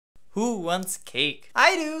Who wants cake?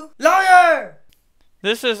 I do. Lawyer!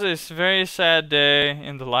 This is a very sad day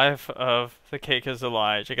in the life of the Cake is a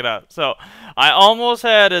Lie. Check it out. So, I almost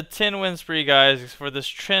had a 10-win spree, guys, for this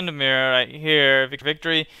trend mirror right here.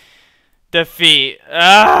 Victory, defeat.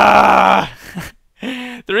 Ah!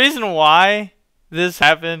 The reason why this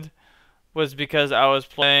happened was because I was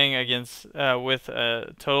playing against with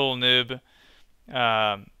a total noob,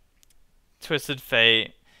 Twisted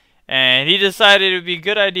Fate, and he decided it would be a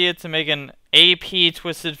good idea to make an AP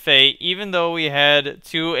Twisted Fate, even though we had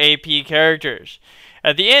 2 AP characters.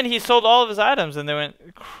 At the end, he sold all of his items, and they went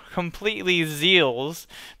completely Zeals,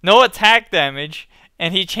 no attack damage,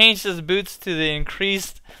 and he changed his boots to the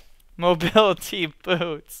increased mobility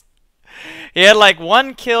boots. He had like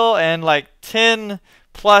 1 kill and like 10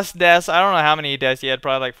 plus deaths. I don't know how many deaths he had,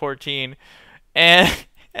 probably like 14. And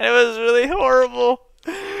it was really horrible.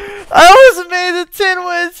 I almost made the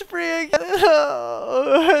 10-win spree again.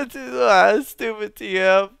 Oh, stupid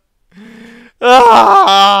TM.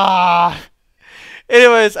 Ah.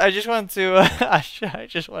 Anyways, I just want to I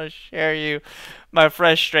just want to share you my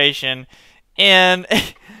frustration in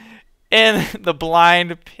the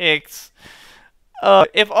blind picks.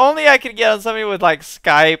 If only I could get on somebody with like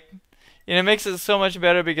Skype. You know, it makes it so much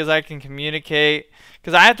better because I can communicate.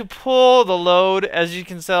 Because I have to pull the load. As you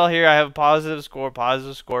can tell here, I have a positive score,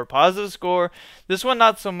 positive score, positive score. This one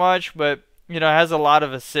not so much, but you know, it has a lot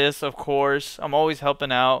of assists, of course. I'm always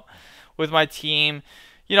helping out with my team.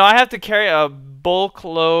 You know, I have to carry a bulk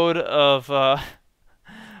load of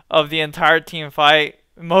the entire team fight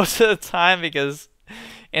most of the time because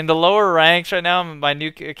in the lower ranks right now, my new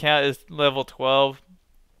account is level 12.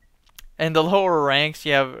 In the lower ranks,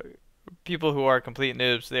 you have people who are complete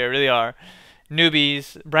noobs. They really are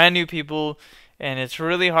newbies, brand new people, and it's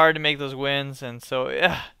really hard to make those wins. And so,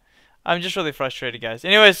 yeah, I'm just really frustrated, guys.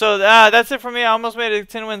 Anyway, so that's it for me. I almost made a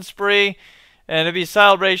 10-win spree, and it'd be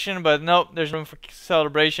celebration, but nope, there's room for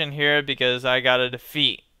celebration here because I got a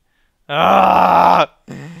defeat. Anyways,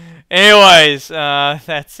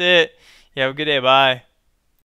 that's it. You have a good day. Bye.